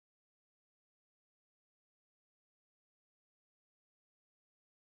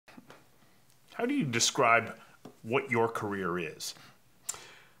How do you describe what your career is?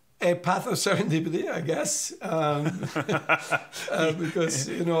 A path of serendipity, I guess, because,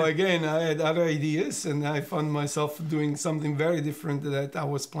 again, I had other ideas and I found myself doing something very different that I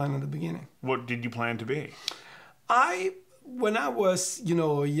was planning at the beginning. What did you plan to be? When I was,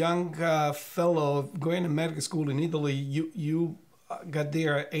 a young fellow going to medical school in Italy, you got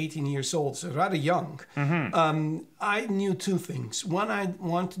there at 18 years old, so rather young. I knew two things. One, I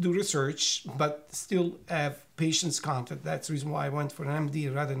want to do research, but still have patients contact. That's the reason why I went for an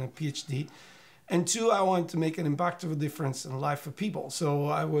MD rather than a PhD. And two, I want to make an impactful difference in the life of people. So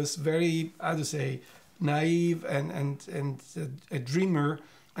I was very, I would say, naive and a dreamer.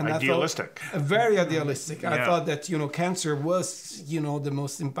 And idealistic. Very idealistic. Yeah. I thought that, cancer was, the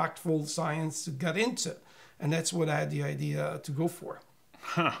most impactful science to get into. And that's what I had the idea to go for.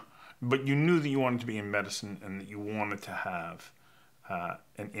 Huh. But you knew that you wanted to be in medicine and that you wanted to have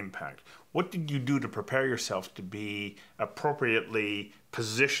an impact. What did you do to prepare yourself to be appropriately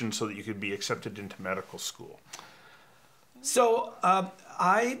positioned so that you could be accepted into medical school? So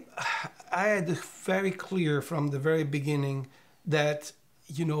I had very clear from the very beginning that,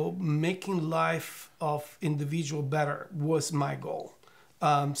 making life of individual better was my goal.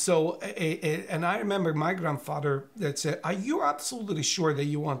 And I remember my grandfather that said, "Are you absolutely sure that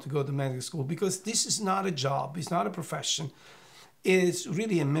you want to go to medical school? Because this is not a job, it's not a profession, it's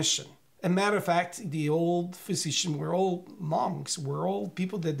really a mission." As a matter of fact, the old physicians were all monks, were all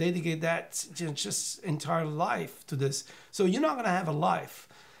people that dedicate that just entire life to this. So you're not going to have a life.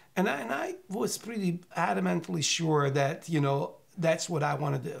 And I was pretty adamantly sure that, that's what I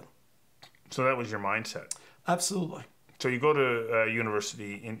want to do. So that was your mindset? Absolutely. So you go to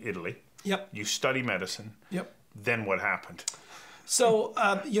university in Italy. Yep. You study medicine. Yep. Then what happened? So,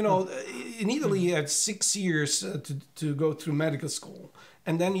 in Italy, you had 6 years to go through medical school.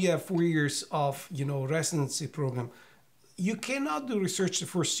 And then you have 4 years of, residency program. You cannot do research the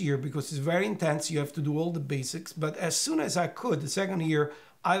first year because it's very intense. You have to do all the basics. But as soon as I could, the second year,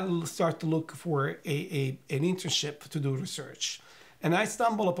 I'll start to look for an internship to do research. And I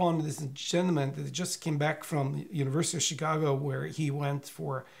stumbled upon this gentleman that just came back from the University of Chicago where he went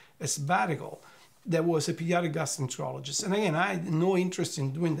for a sabbatical. That was a pediatric gastroenterologist. And again, I had no interest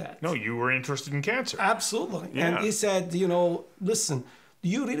in doing that. No, you were interested in cancer. Absolutely. Yeah. And he said, listen, do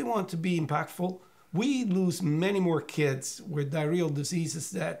you really want to be impactful? We lose many more kids with diarrheal diseases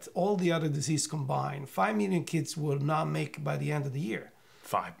that all the other diseases combined. 5 million kids will not make it by the end of the year.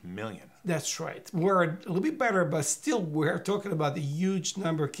 5 million. That's right. We're a little bit better, but still we're talking about a huge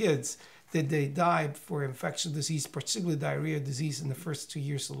number of kids that they died for infectious disease, particularly diarrhea disease in the first 2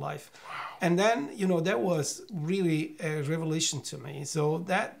 years of life. Wow. And then, that was really a revelation to me. So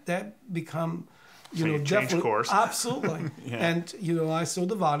that become, so you definitely course. Absolutely. Yeah. And, I saw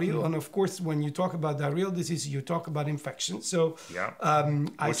the value. And of course, when you talk about diarrheal disease, you talk about infection. So, yeah.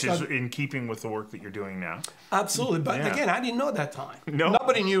 Which is in keeping with the work that you're doing now. Absolutely. But again, I didn't know that time. No.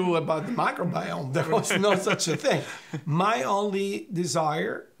 Nobody knew about the microbiome. There was no such a thing. My only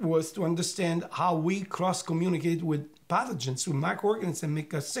desire was to understand how we cross-communicate with pathogens, with microorganisms that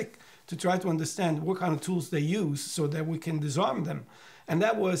make us sick, to try to understand what kind of tools they use so that we can disarm them. And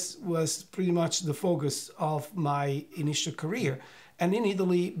that was pretty much the focus of my initial career. And in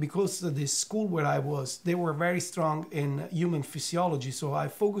Italy, because of the school where I was, they were very strong in human physiology. So I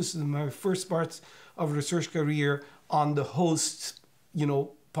focused in my first parts of research career on the host,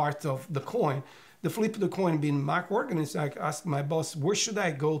 part of the coin. The flip of the coin being microorganisms, I asked my boss, where should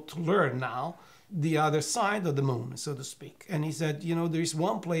I go to learn now? The other side of the moon, so to speak. And he said, there is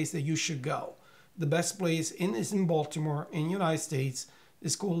one place that you should go. The best place is in Baltimore, in the United States.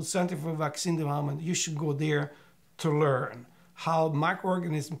 It's called Center for Vaccine Development. You should go there to learn how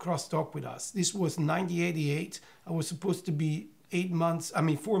microorganisms cross-talk with us. This was 1988. I was supposed to be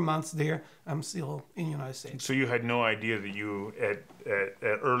 4 months there. I'm still in the United States. So you had no idea that you, at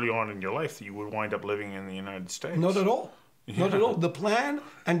early on in your life, that you would wind up living in the United States? Not at all. Yeah. Not at all. The plan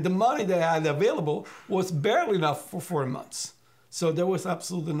and the money that I had available was barely enough for 4 months. So there was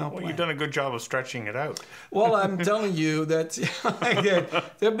absolutely no plan. Well, you've done a good job of stretching it out. Well, I'm telling you that again,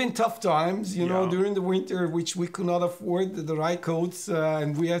 there have been tough times, during the winter, which we could not afford the right coats,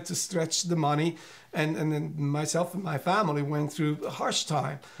 and we had to stretch the money. And then myself and my family went through a harsh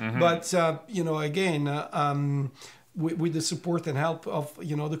time. Mm-hmm. But, again, with the support and help of,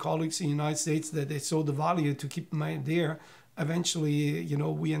 the colleagues in the United States that they saw the value to keep me there, eventually,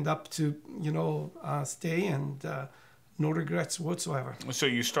 we end up to, stay and no regrets whatsoever. So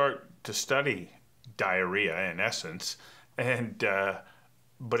you start to study diarrhea in essence, and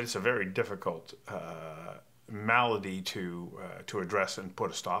but it's a very difficult malady to address and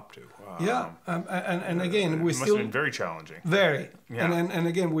put a stop to. And again, we it must still have been very challenging. very, Yeah. and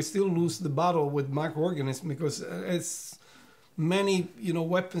again, we still lose the battle with microorganisms because it's many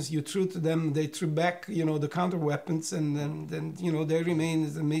weapons you threw to them, they threw back the counter weapons, and then they remain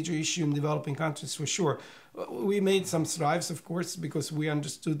as a major issue in developing countries for sure. We made some strides, of course, because we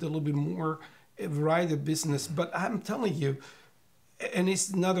understood a little bit more a variety of business. But I'm telling you, and it's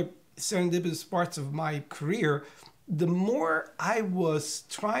another serendipitous parts of my career, the more I was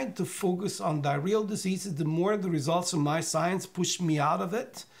trying to focus on diarrheal diseases, the more the results of my science pushed me out of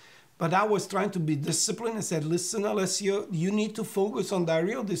it. But I was trying to be disciplined and said, listen, Alessio, you need to focus on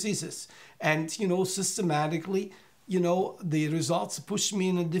diarrheal diseases. And, systematically, the results pushed me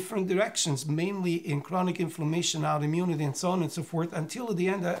in different directions, mainly in chronic inflammation, autoimmunity, and so on and so forth, until at the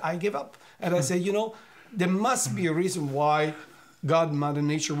end I gave up. And I said, there must be a reason why God, Mother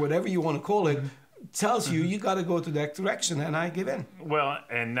Nature, whatever you want to call it, tells you got to go to that direction, and I give in. Well,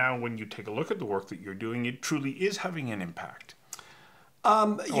 and now when you take a look at the work that you're doing, it truly is having an impact.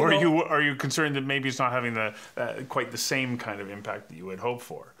 Or are you concerned that maybe it's not having the quite the same kind of impact that you had hoped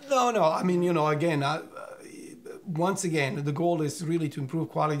for? No. I mean, again, once again, the goal is really to improve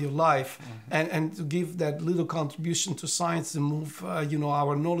quality of life and to give that little contribution to science to move,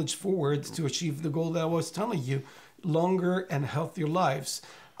 our knowledge forward to achieve the goal that I was telling you, longer and healthier lives.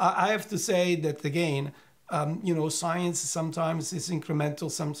 I have to say that, again, science sometimes is incremental,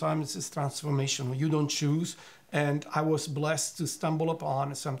 sometimes it's transformational. You don't choose. And I was blessed to stumble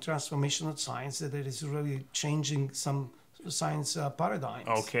upon some transformational science that is really changing some science paradigms.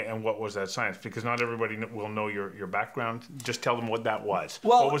 Okay, and what was that science? Because not everybody will know your background. Just tell them what that was.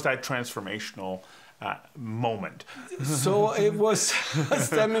 Well, what was that transformational moment? So it was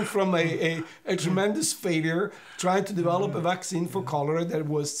stemming from a tremendous failure trying to develop a vaccine for cholera that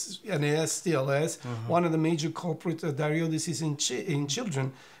was, and it still is, one of the major culprits of diarrheal disease in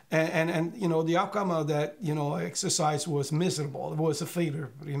children. And the outcome of that, exercise was miserable. It was a failure,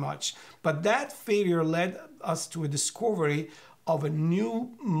 pretty much. But that failure led us to a discovery of a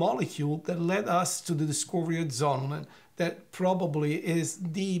new molecule that led us to the discovery of zonulin. That probably is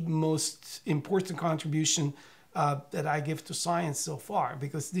the most important contribution that I give to science so far,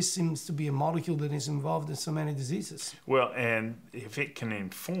 because this seems to be a molecule that is involved in so many diseases. Well, and if it can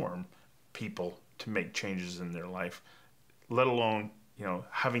inform people to make changes in their life, let alone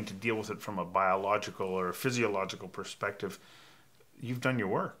having to deal with it from a biological or a physiological perspective, you've done your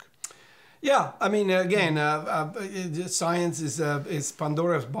work. Yeah, I mean, again, science is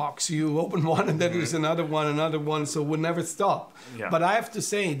Pandoras Box. You open one and then there's another one, so we'll never stop. Yeah. But I have to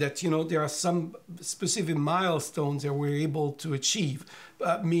say that, there are some specific milestones that we're able to achieve,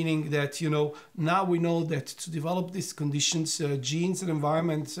 meaning that, now we know that to develop these conditions, genes and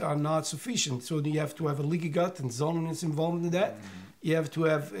environment are not sufficient. So you have to have a leaky gut, and zonulin is involved in that. You have to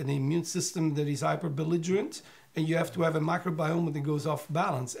have an immune system that is hyper-belligerent, and you have to have a microbiome that goes off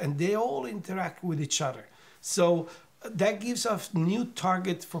balance, and they all interact with each other. So that gives us new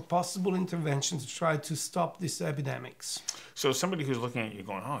targets for possible interventions to try to stop these epidemics. So somebody who's looking at you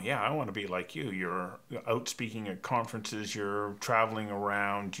going, oh yeah, I want to be like you. You're out speaking at conferences, you're traveling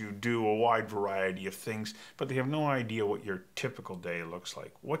around, you do a wide variety of things, but they have no idea what your typical day looks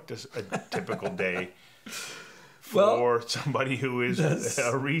like. What does a typical day for somebody who is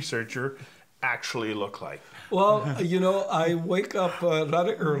a researcher actually look like? Well, I wake up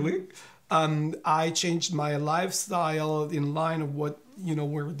rather early. I changed my lifestyle in line of what, we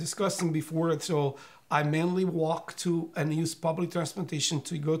were discussing before. So I mainly walk to and use public transportation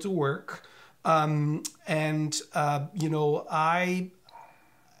to go to work. I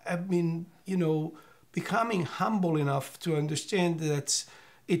have been, becoming humble enough to understand that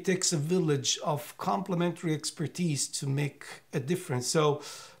it takes a village of complementary expertise to make a difference. So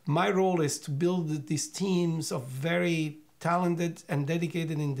my role is to build these teams of very talented and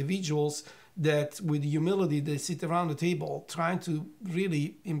dedicated individuals that, with humility, they sit around the table trying to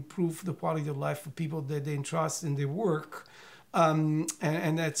really improve the quality of life for people that they entrust in their work. And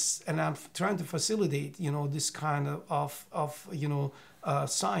I'm trying to facilitate, this kind of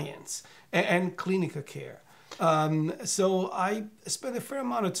science and clinical care. So I spend a fair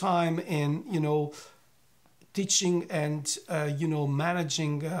amount of time in, teaching and,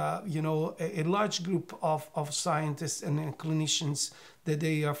 managing, a large group of scientists and clinicians that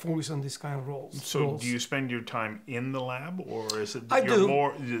they are focused on this kind of roles. So do you spend your time in the lab, or is it I do.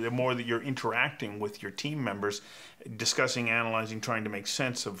 more that you're interacting with your team members, discussing, analyzing, trying to make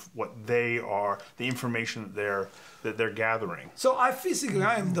sense of what they are, the information that they're gathering? So I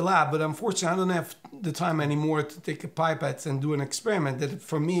am in the lab, but unfortunately I don't have the time anymore to take a pipette and do an experiment. That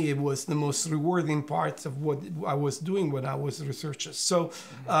for me it was the most rewarding part of what I was doing when I was a researcher. So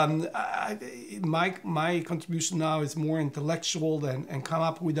my contribution now is more intellectual and come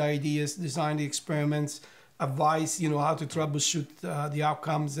up with ideas, design the experiments, advise, how to troubleshoot the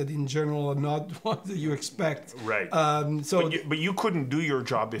outcomes that in general are not what you expect. Right. But you couldn't do your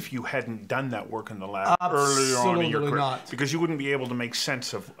job if you hadn't done that work in the lab earlier on in your career. Not. Because you wouldn't be able to make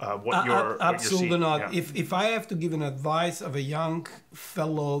sense of what you're absolutely seeing. not. Yeah. If I have to give an advice of a young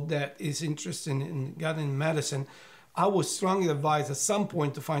fellow that is interested in getting medicine, I would strongly advise at some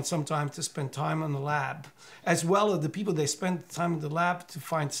point to find some time to spend time in the lab, as well as the people that spend time in the lab to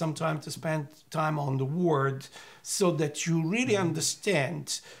find some time to spend time on the ward, so that you really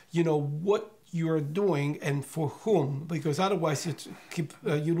understand, what you're doing and for whom, because otherwise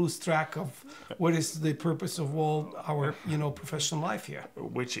you lose track of what is the purpose of all our, professional life here.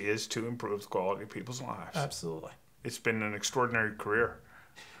 Which is to improve the quality of people's lives. Absolutely. It's been an extraordinary career.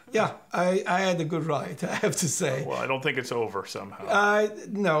 Yeah, I had a good ride, I have to say. Well, I don't think it's over somehow.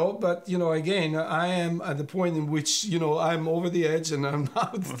 No, but, again, I am at the point in which, I'm over the edge and I'm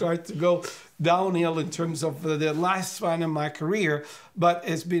now starting to go downhill in terms of the last span of my career. But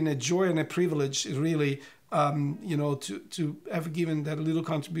it's been a joy and a privilege, really, to have given that little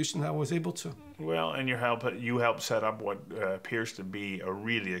contribution that I was able to. Well, and you help set up what appears to be a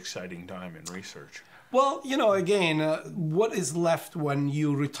really exciting time in research. Well, again, what is left when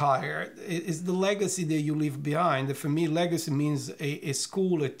you retire is the legacy that you leave behind. For me, legacy means a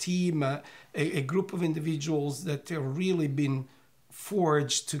school, a team, a group of individuals that have really been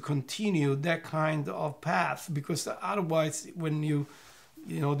forged to continue that kind of path. Because otherwise, when you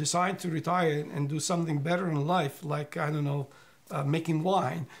decide to retire and do something better in life, like, I don't know, making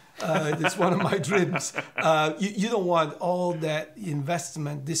wine, it's one of my dreams. You don't want all that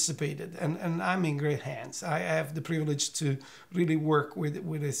investment dissipated, and I'm in great hands. I have the privilege to really work with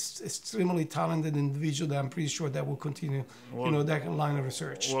an extremely talented individual that I'm pretty sure that will continue, that line of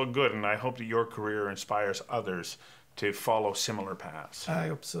research. Well, good, and I hope that your career inspires others to follow similar paths. I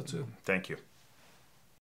hope so too. Thank you.